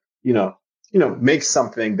trying to, make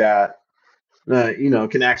something that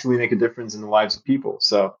can actually make a difference in the lives of people.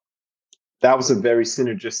 So that was a very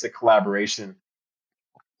synergistic collaboration.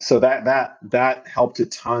 So that helped a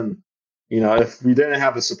ton. If we didn't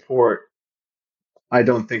have the support, I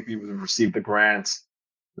don't think we would have received the grant.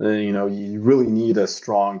 You really need a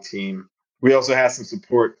strong team. We also had some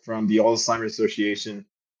support from the Alzheimer's Association.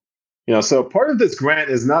 So part of this grant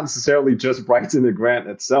is not necessarily just writing the grant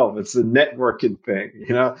itself. It's a networking thing.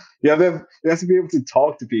 You have to be able to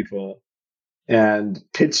talk to people and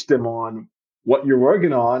pitch them on what you're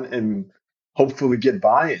working on and hopefully get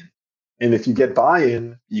buy-in. And if you get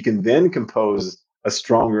buy-in, you can then compose a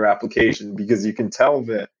stronger application, because you can tell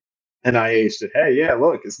the NIH that, hey, yeah,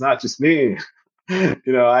 look, it's not just me.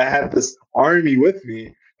 I had this army with me,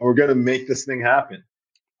 and we're going to make this thing happen.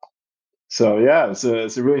 So yeah, it's a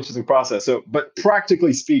really interesting process. So, but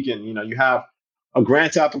practically speaking, you have a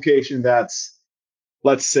grant application that's,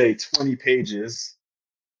 let's say, 20 pages,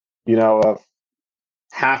 of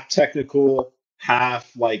half technical,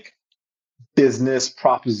 half like business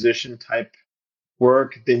proposition type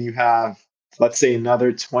work. Then you have, let's say,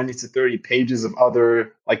 another 20 to 30 pages of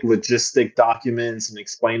other like logistic documents and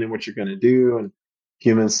explaining what you're going to do and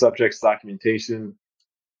human subjects documentation.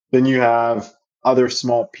 Then you have other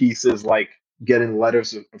small pieces like getting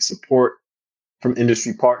letters of support from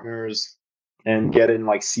industry partners and getting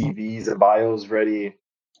like CVs and bios ready.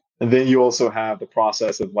 And then you also have the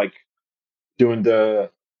process of like doing the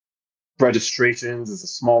registrations as a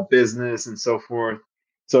small business and so forth.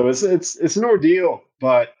 So it's an ordeal,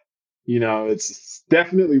 but it's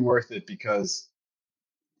definitely worth it, because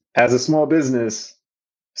as a small business,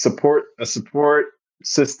 a support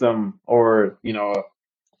system, or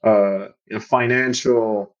a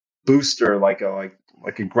financial booster like a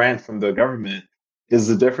grant from the government, is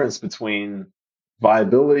the difference between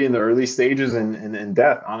viability in the early stages and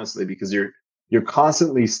death, honestly, because you're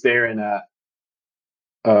constantly staring at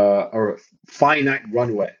a finite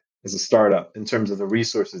runway as a startup in terms of the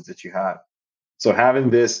resources that you have. So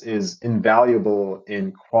having this is invaluable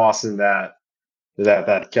in crossing that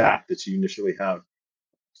gap that you initially have.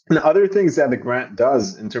 And other things that the grant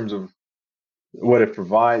does in terms of what it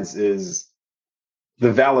provides is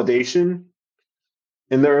the validation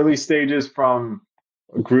in the early stages from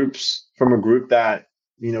a group that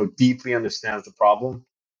deeply understands the problem,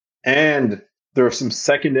 and there are some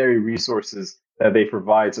secondary resources that they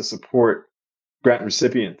provide to support grant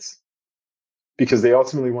recipients because they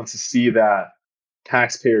ultimately want to see that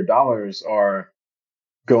taxpayer dollars are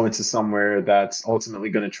going to somewhere that's ultimately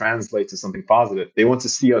going to translate to something positive. They want to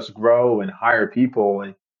see us grow and hire people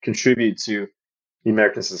and contribute to the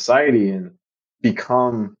American society and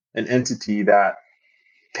become an entity that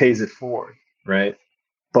pays it forward, right?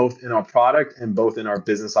 Both in our product and both in our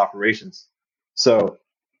business operations. So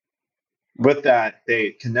with that,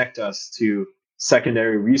 they connect us to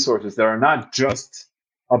secondary resources that are not just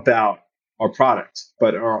about our product,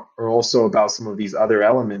 but are also about some of these other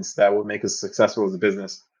elements that will make us successful as a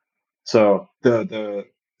business. So the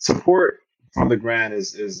support from the grant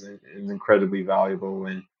is incredibly valuable,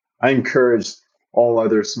 and I encourage all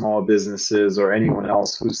other small businesses or anyone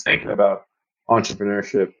else who's thinking about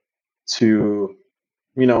entrepreneurship to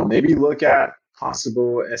maybe look at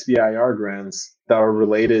possible SBIR grants that are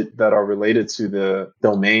related to the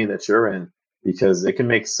domain that you're in, because it can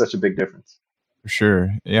make such a big difference. For sure.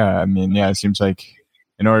 Yeah. I mean, yeah, it seems like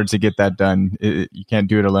in order to get that done, you can't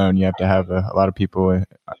do it alone. You have to have a lot of people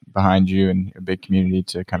behind you and a big community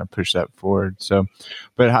to kind of push that forward. So,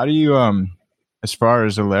 but how do you, as far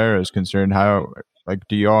as Olera is concerned, how, like,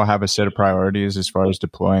 do you all have a set of priorities as far as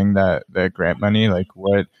deploying that grant money? Like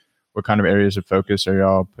what kind of areas of focus are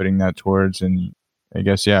y'all putting that towards? And I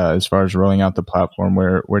guess, yeah, as far as rolling out the platform,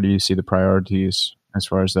 where do you see the priorities as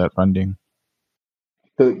far as that funding?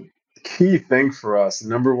 The key thing for us,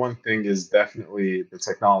 number one thing, is definitely the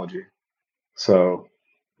technology. So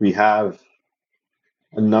we have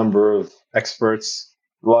a number of experts,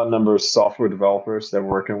 a lot of number of software developers that we're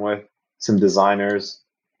working with, some designers,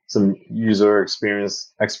 some user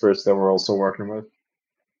experience experts that we're also working with,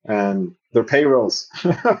 and their payrolls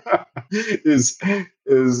is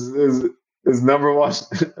is is is number one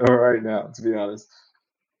right now, to be honest,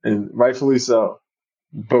 and rightfully so.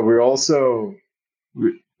 But we also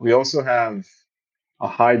have a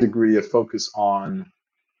high degree of focus on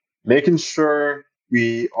making sure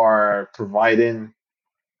we are providing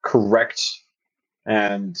correct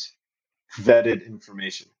and vetted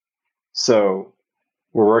information. So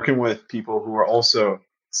we're working with people who are also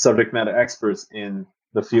subject matter experts in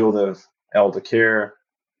the field of elder care,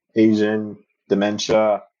 aging,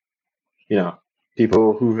 dementia,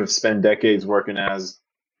 people who have spent decades working as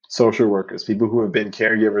social workers, people who have been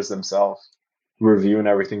caregivers themselves, reviewing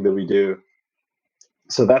everything that we do.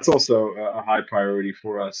 So that's also a high priority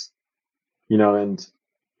for us, and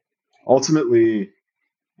ultimately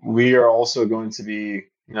we are also going to be,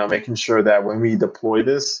 making sure that when we deploy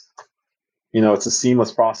this, it's a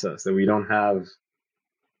seamless process, that we don't have,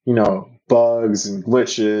 bugs and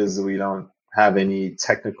glitches, we don't have any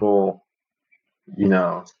technical,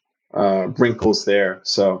 wrinkles there.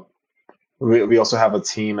 So we also have a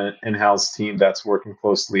team, an in-house team that's working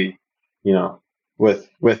closely, you know, with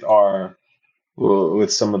our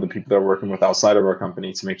with some of the people that are working with outside of our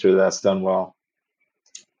company to make sure that's done well.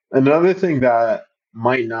 Another thing that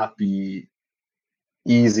might not be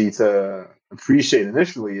easy to appreciate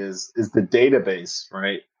initially is the database,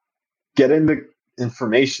 right? Getting the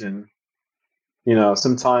information,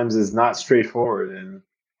 sometimes is not straightforward,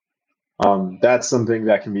 and that's something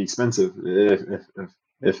that can be expensive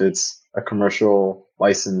if it's a commercial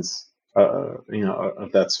license,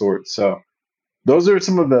 of that sort. So those are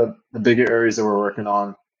some of the bigger areas that we're working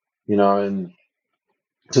on, and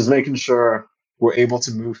just making sure we're able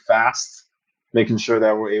to move fast, making sure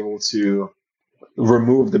that we're able to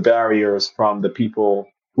remove the barriers from the people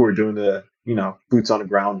who are doing the, boots on the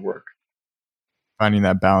ground work. Finding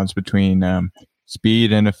that balance between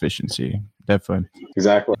speed and efficiency. Definitely.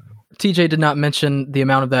 Exactly. TJ did not mention the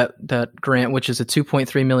amount of that grant, which is a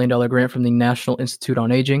 $2.3 million grant from the National Institute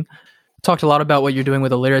on Aging. Talked a lot about what you're doing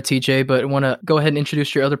with Olera, TJ, but I want to go ahead and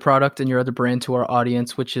introduce your other product and your other brand to our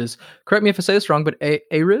audience, which is, correct me if I say this wrong, but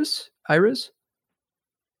Iris? Iris.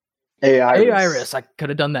 I could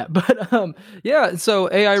have done that. But yeah, so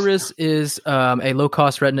Iris is a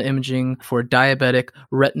low-cost retina imaging for diabetic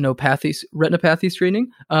retinopathy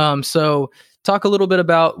screening. So talk a little bit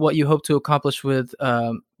about what you hope to accomplish with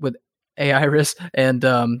Iris and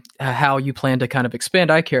how you plan to kind of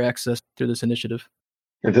expand eye care access through this initiative.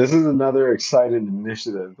 This is another exciting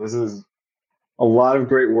initiative. This is a lot of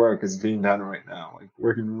great work is being done right now. Like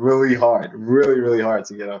working really hard, really, really hard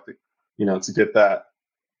to get out to get that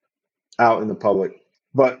out in the public.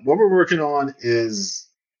 But what we're working on is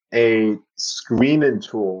a screening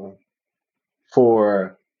tool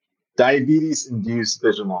for diabetes-induced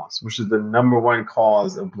vision loss, which is the number one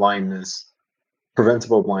cause of blindness,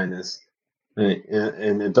 preventable blindness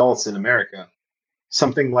in adults in America.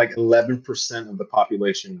 Something like 11% of the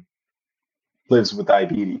population lives with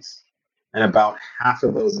diabetes, and about half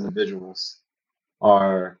of those individuals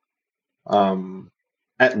are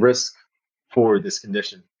at risk for this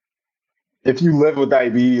condition. If you live with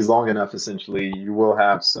diabetes long enough, essentially, you will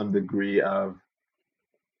have some degree of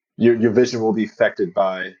your vision will be affected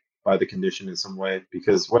by the condition in some way,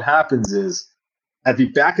 because what happens is at the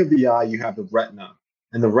back of the eye you have the retina,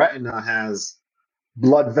 and the retina has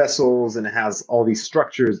blood vessels and it has all these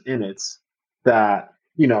structures in it that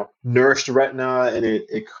nourish the retina, and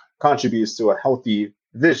it contributes to a healthy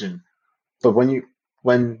vision. But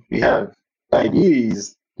when we have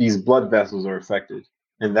diabetes, these blood vessels are affected,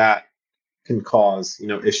 and that can cause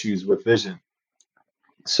issues with vision.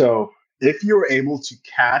 So if you're able to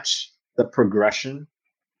catch the progression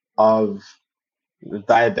of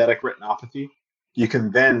diabetic retinopathy, you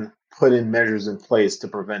can then put in measures in place to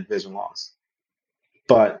prevent vision loss.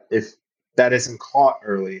 But if that isn't caught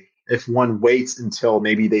early, if one waits until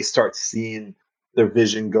maybe they start seeing their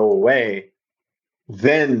vision go away,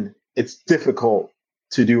 then it's difficult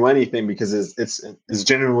to do anything, because it's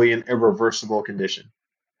generally an irreversible condition,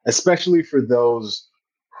 especially for those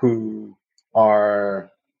who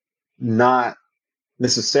are not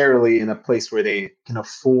necessarily in a place where they can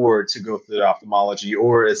afford to go through the ophthalmology,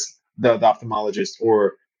 or as the ophthalmologist,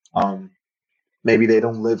 or maybe they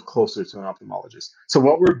don't live closer to an ophthalmologist. So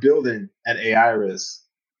what we're building at AIRIS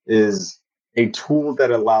is a tool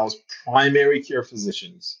that allows primary care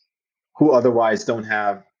physicians who otherwise don't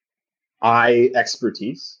have eye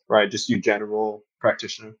expertise, right? Just your general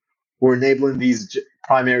practitioner. We're enabling these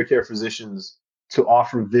primary care physicians to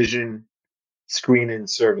offer vision screening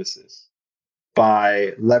services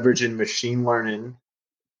by leveraging machine learning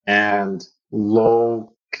and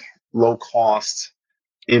low cost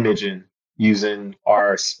imaging using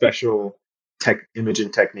our special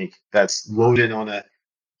imaging technique that's loaded on a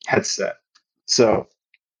headset. So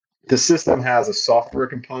the system has a software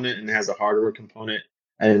component and has a hardware component,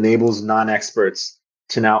 and enables non-experts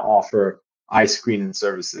to now offer eye screening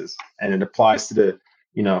services. And it applies to the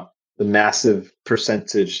massive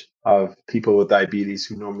percentage of people with diabetes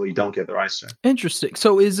who normally don't get their eyes checked. Interesting.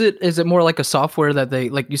 So is it more like a software that they,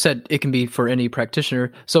 like you said, it can be for any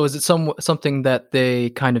practitioner. So is it something that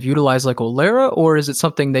they kind of utilize like Olera, or is it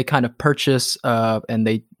something they kind of purchase and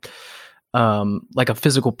they like a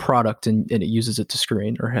physical product and it uses it to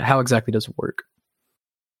screen, or how exactly does it work?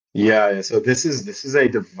 Yeah. So this is a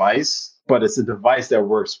device, but it's a device that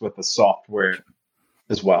works with the software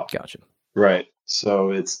as well. Gotcha. Right.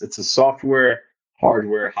 So it's a software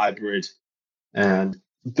hardware hybrid, and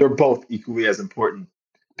they're both equally as important,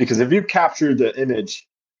 because if you capture the image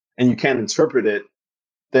and you can't interpret it,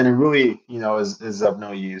 then it really is of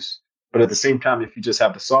no use. But at the same time, if you just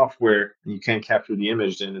have the software and you can't capture the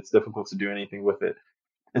image, then it's difficult to do anything with it.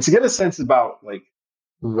 And to get a sense about like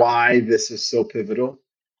why this is so pivotal,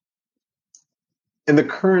 in the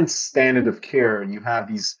current standard of care, you have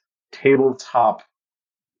these tabletop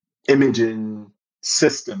imaging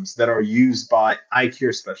systems that are used by eye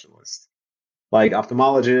care specialists, like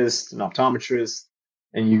ophthalmologists and optometrists.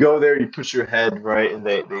 And you go there, you push your head, right, and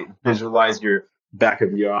they visualize your back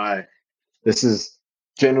of your eye. This is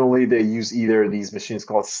generally, they use either these machines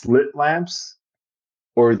called slit lamps,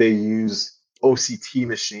 or they use OCT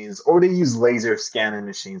machines, or they use laser scanning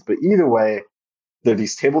machines. But either way, they're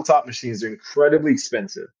these tabletop machines. They're incredibly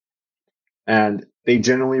expensive, and they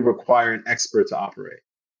generally require an expert to operate.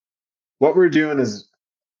 What we're doing is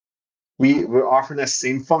we're offering that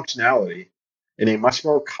same functionality in a much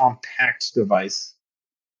more compact device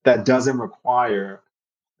that doesn't require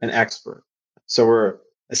an expert. So we're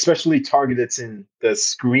especially targeted in the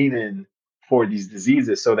screening for these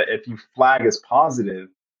diseases, so that if you flag as positive,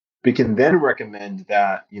 we can then recommend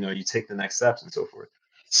that you take the next steps and so forth.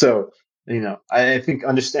 So I think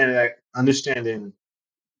understanding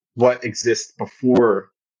what exists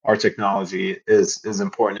before our technology is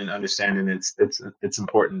important in understanding its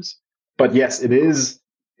importance. But yes, it is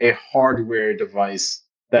a hardware device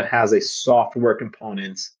that has a software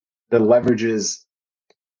component that leverages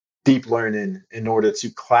deep learning in order to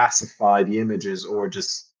classify the images, or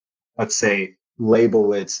just, let's say,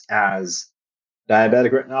 label it as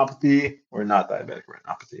diabetic retinopathy or not diabetic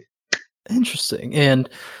retinopathy. Interesting. And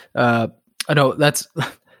I know that's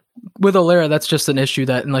with Olera, that's just an issue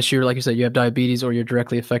that unless you're, like you said, you have diabetes or you're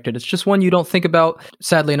directly affected, it's just one you don't think about.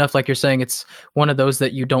 Sadly enough, like you're saying, it's one of those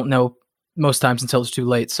that you don't know most times until it's too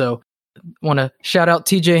late. So want to shout out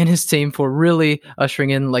TJ and his team for really ushering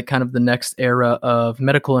in like kind of the next era of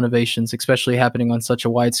medical innovations, especially happening on such a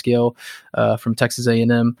wide scale from Texas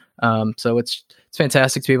A&M. So it's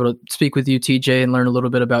fantastic to be able to speak with you, TJ, and learn a little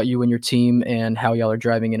bit about you and your team and how y'all are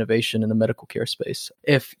driving innovation in the medical care space.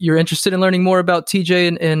 If you're interested in learning more about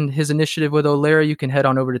TJ and his initiative with Olera, you can head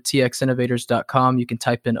on over to txinnovators.com. You can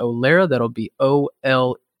type in Olera. That'll be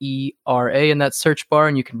OLERA in that search bar,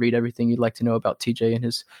 and you can read everything you'd like to know about TJ and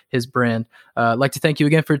his brand. I'd like to thank you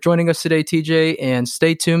again for joining us today, TJ, and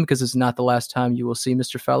stay tuned because it's not the last time you will see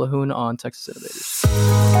Mr. Falohun on Texas Innovators.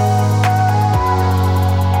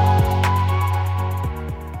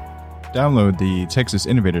 Download the Texas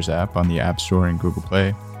Innovators app on the App Store and Google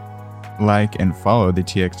Play. Like and follow the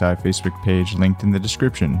TXI Facebook page linked in the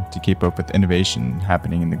description to keep up with innovation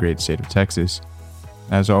happening in the great state of Texas.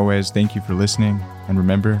 As always, thank you for listening, and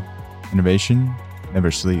remember, innovation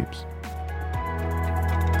never sleeps.